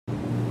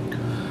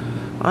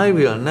I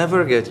will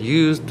never get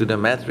used to the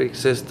metric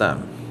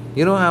system.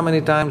 You know how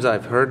many times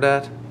I've heard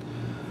that?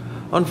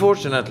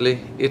 Unfortunately,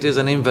 it is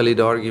an invalid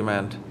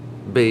argument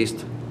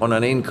based on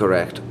an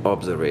incorrect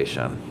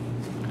observation.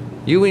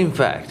 You in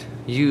fact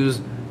use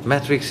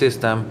metric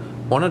system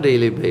on a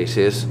daily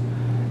basis,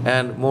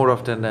 and more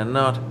often than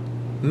not,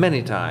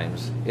 many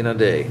times in a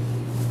day.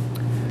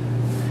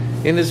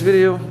 In this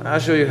video, I'll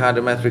show you how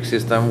the metric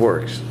system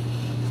works.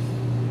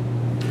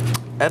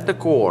 At the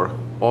core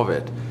of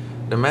it,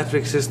 the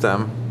metric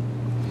system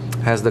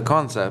has the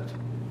concept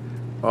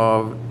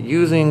of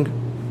using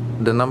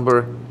the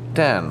number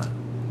 10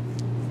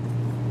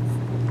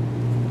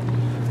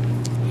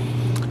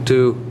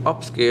 to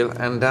upscale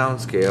and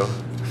downscale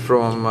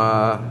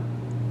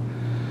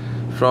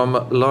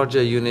from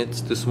larger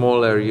units to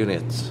smaller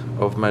units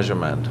of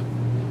measurement.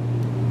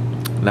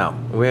 Now,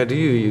 where do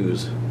you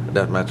use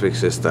that metric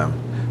system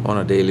on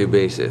a daily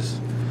basis?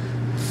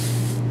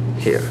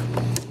 Here.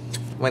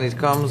 When it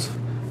comes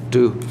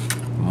to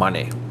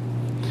money.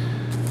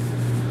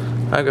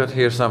 I got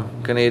here some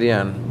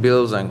Canadian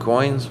bills and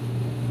coins.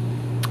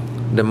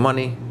 The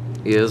money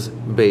is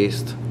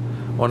based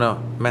on a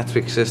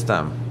metric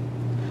system.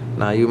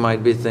 Now you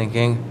might be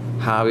thinking,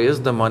 how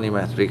is the money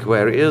metric?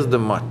 Where is the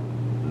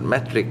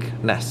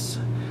metricness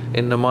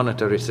in the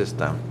monetary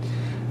system?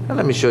 And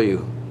let me show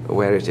you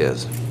where it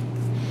is.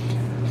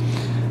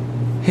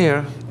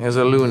 Here is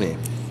a loonie,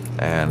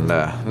 and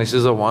this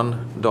is a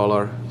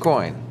 $1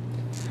 coin.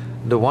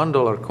 The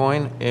 $1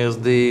 coin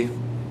is the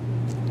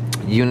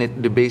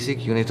unit, the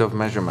basic unit of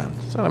measurement.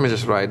 So let me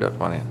just write that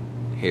one in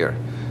here.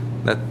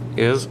 That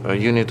is a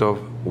unit of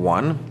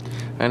 1,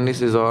 and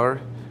this is our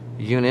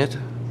unit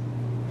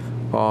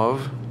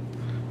of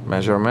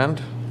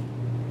measurement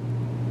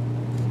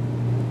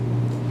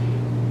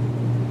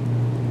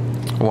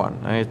 1,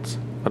 and it's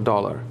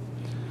 $1.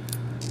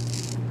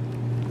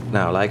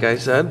 Now, like I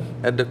said,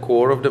 at the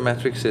core of the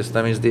metric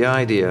system is the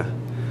idea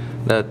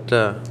that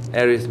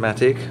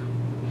arithmetic,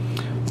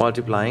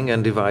 multiplying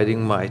and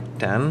dividing by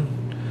 10,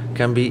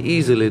 can be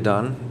easily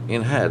done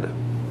in head.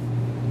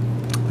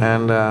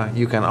 And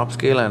you can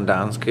upscale and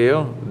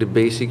downscale the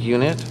basic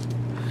unit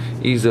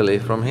easily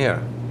from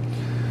here.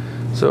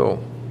 So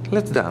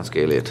let's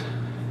downscale it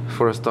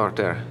for a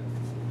starter.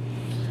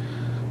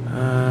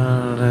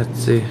 Let's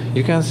see.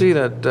 You can see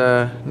that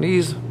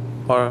these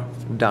are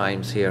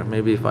dimes here.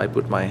 Maybe if I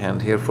put my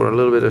hand here for a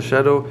little bit of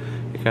shadow,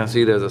 you can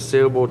see there's a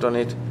sailboat on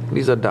it.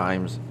 These are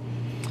dimes.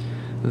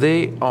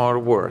 They are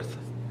worth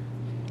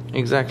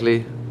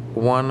exactly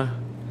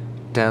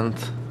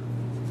 1/10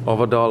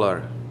 of a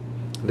dollar.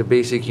 The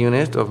basic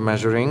unit of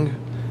measuring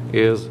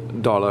is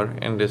dollar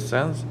in this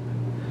sense,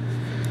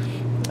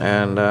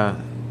 and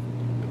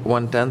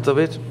 1/10 of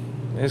it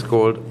is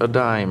called a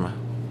dime.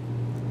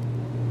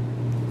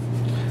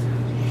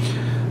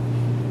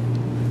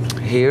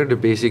 Here the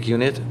basic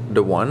unit,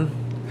 the 1,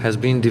 has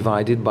been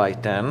divided by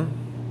 10,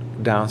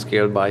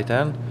 downscaled by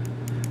 10,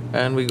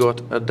 and we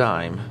got a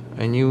dime,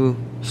 a new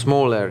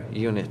smaller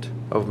unit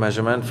of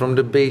measurement from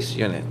the base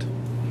unit.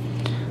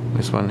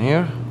 This one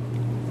here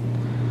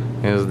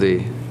is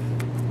the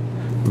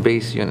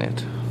base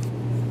unit,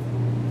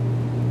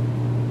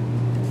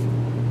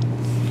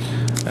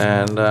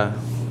 and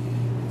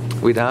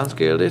we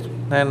downscaled it,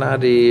 and now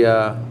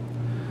the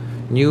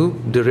new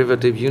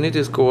derivative unit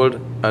is called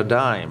a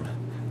dime,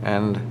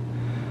 and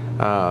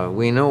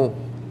we know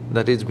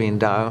that it's been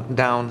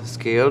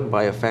downscaled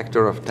by a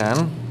factor of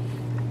 10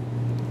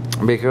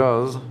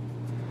 because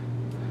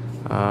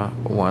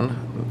 1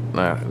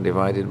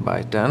 divided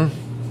by 10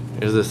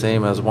 is the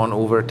same as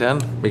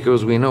 1/10,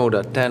 because we know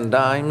that 10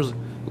 dimes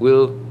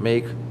will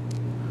make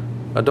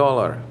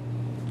 $1.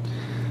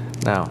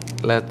 Now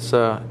let's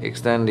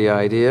extend the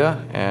idea,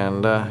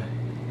 and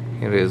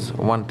here is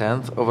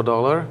 1/10 of a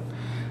dollar,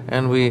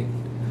 and we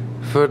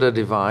further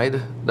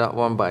divide that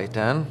one by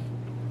 10.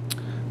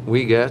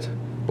 We get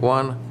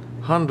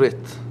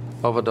 1/100th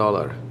of a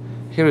dollar.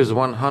 Here is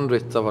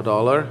 1/100th of a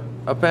dollar,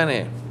 a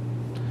penny.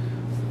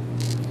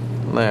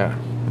 There.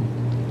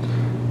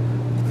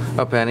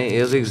 A penny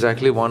is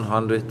exactly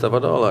 1/100th of a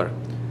dollar.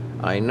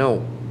 I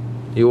know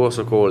you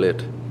also call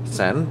it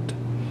cent,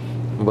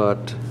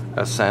 but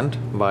a cent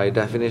by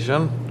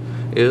definition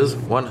is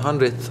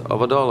 1/100th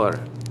of a dollar.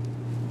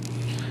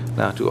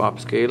 Now to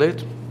upscale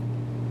it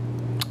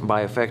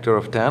by a factor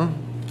of 10,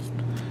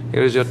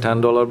 here is your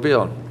 $10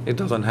 bill. It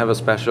doesn't have a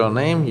special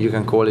name. You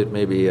can call it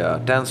maybe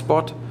a 10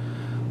 spot,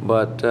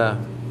 but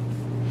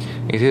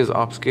it is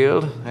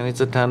upscaled, and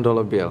it's a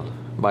 $10 bill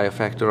by a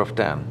factor of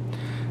 10.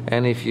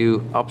 And if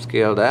you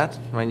upscale that,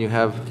 when you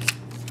have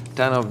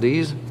 10 of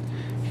these,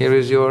 here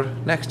is your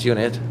next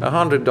unit, a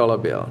 $100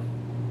 bill.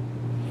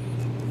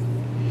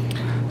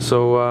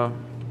 So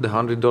the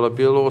 $100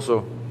 bill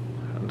also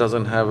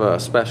doesn't have a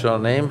special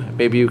name.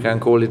 Maybe you can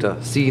call it a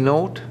C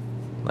note.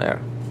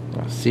 There,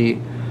 a C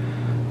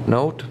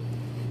note.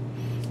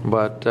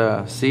 But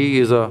C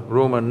is a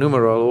Roman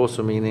numeral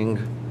also meaning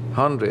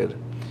 100.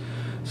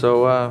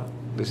 So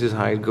this is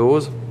how it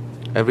goes.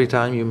 Every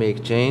time you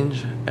make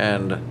change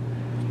and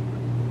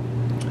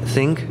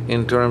think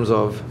in terms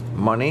of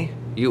money,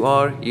 you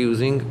are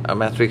using a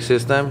metric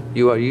system.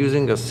 You are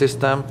using a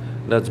system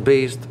that's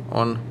based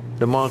on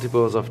the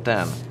multiples of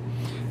 10.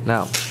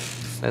 Now,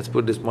 let's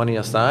put this money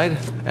aside,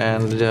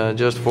 and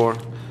just for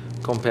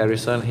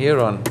comparison here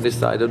on this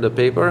side of the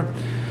paper,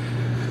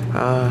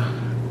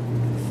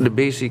 the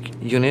basic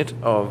unit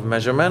of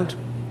measurement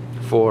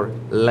for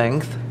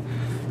length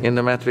in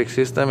the metric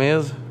system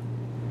is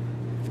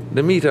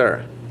the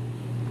meter.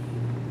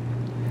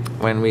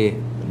 When we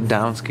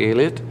downscale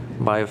it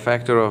by a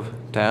factor of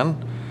 10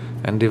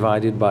 and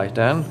divide it by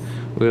 10,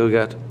 we'll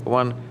get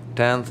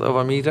 1/10 of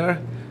a meter.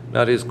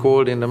 That is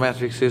called in the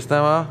metric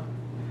system a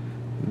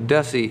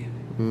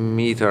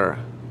decimeter.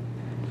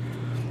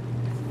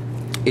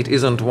 It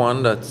isn't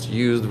one that's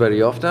used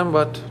very often,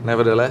 but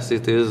nevertheless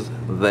it is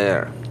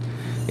there.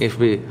 If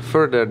we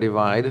further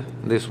divide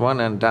this one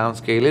and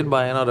downscale it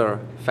by another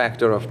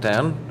factor of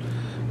 10,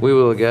 we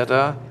will get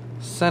a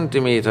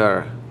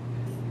centimeter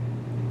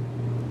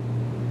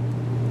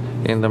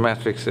in the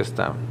metric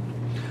system.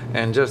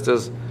 And just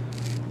as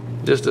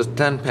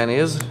 10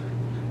 pennies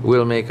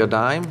will make a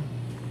dime,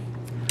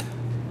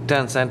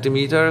 10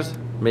 centimeters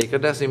make a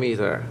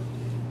decimeter.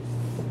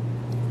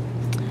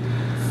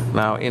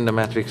 Now in the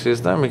metric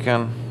system we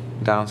can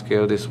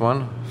downscale this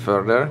one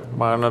further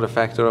by another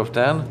factor of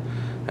 10,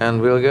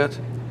 and we'll get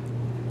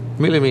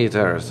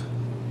millimeters.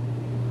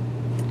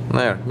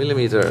 There,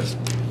 millimeters.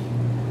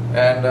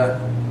 And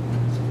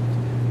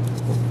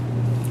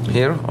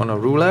here on a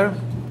ruler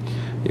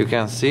you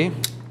can see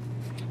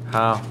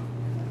how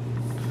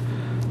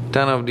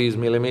 10 of these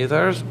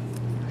millimeters,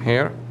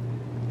 here,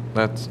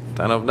 that's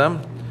 10 of them,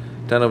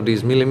 10 of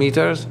these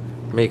millimeters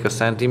make a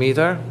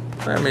centimeter.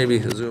 Maybe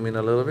zoom in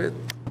a little bit,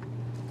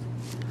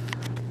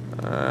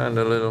 and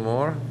a little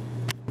more,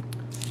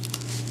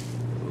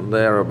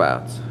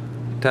 thereabouts.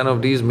 10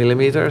 of these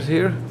millimeters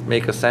here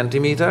make a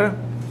centimeter,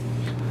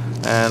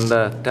 and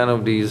 10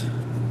 of these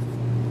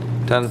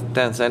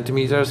 10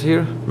 centimeters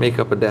here make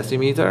up a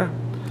decimeter,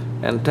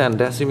 and 10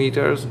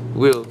 decimeters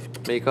will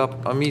make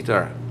up a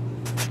meter.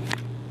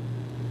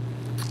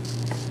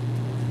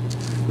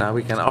 Now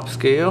we can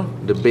upscale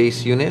the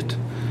base unit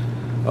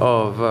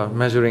of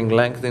measuring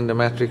length in the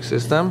metric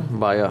system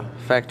by a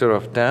factor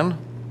of 10,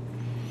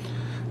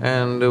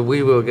 and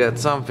we will get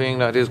something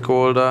that is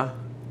called a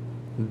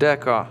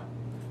decameter.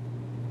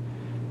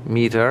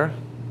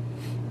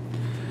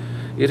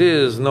 It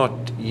is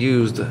not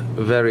used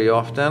very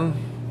often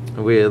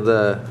with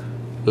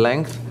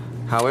length,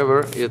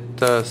 however it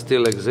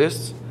still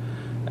exists,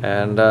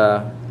 and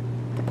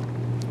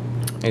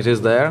it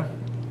is there.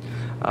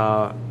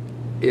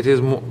 It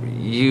is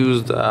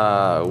used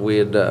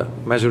with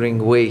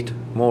measuring weight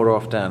more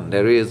often.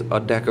 There is a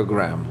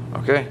decagram,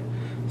 okay?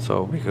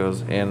 So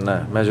because in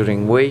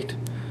measuring weight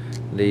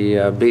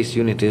the base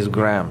unit is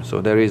gram,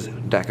 so there is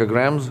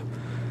decagrams,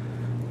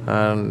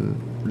 and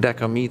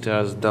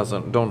decameters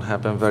don't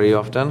happen very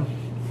often.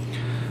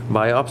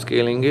 By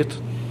upscaling it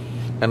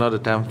another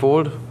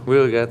tenfold,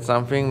 we'll get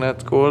something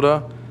that's called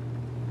a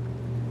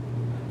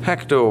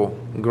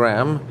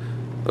hectogram,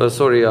 a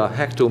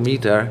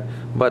hectometer.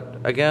 But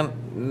again,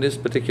 this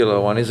particular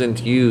one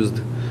isn't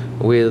used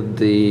with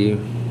the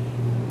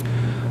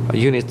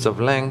units of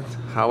length.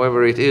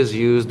 However, it is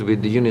used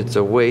with the units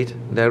of weight.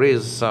 There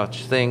is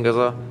such thing as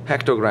a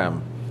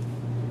hectogram.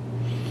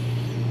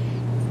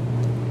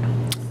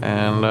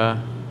 And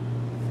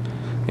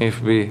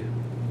if we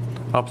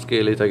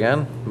upscale it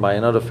again by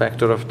another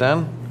factor of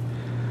 10,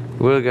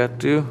 we'll get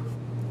to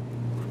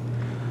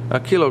a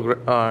kilometer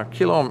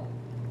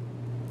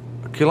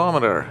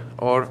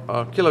or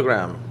a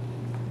kilogram.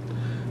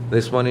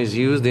 This one is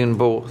used in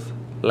both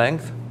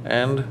length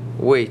and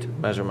weight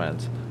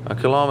measurements, a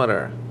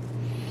kilometer.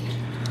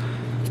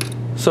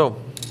 So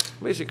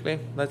basically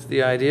that's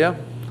the idea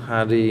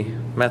how the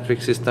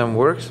metric system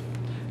works.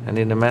 And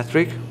in the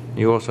metric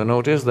you also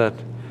notice that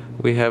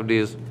we have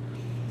these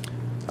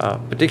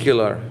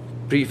particular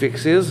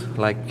prefixes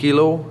like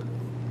kilo,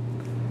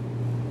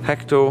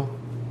 hecto,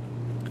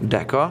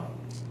 deca,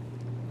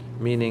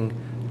 meaning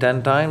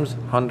 10 times,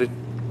 100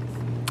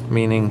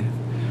 meaning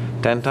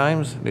 10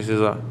 times, this is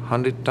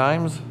 100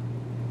 times,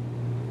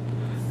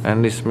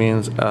 and this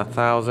means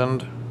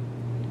 1,000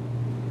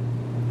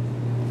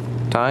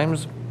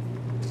 times.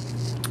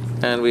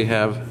 And we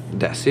have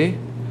deci,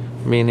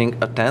 meaning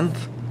a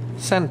tenth,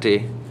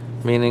 centi,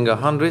 meaning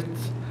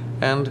 100th,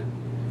 and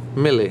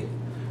milli,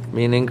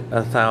 meaning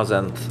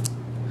 1,000th.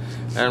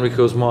 And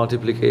because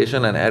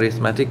multiplication and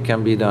arithmetic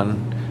can be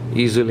done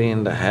easily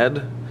in the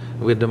head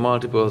with the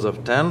multiples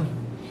of 10,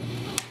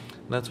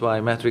 that's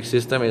why metric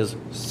system is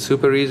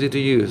super easy to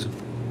use.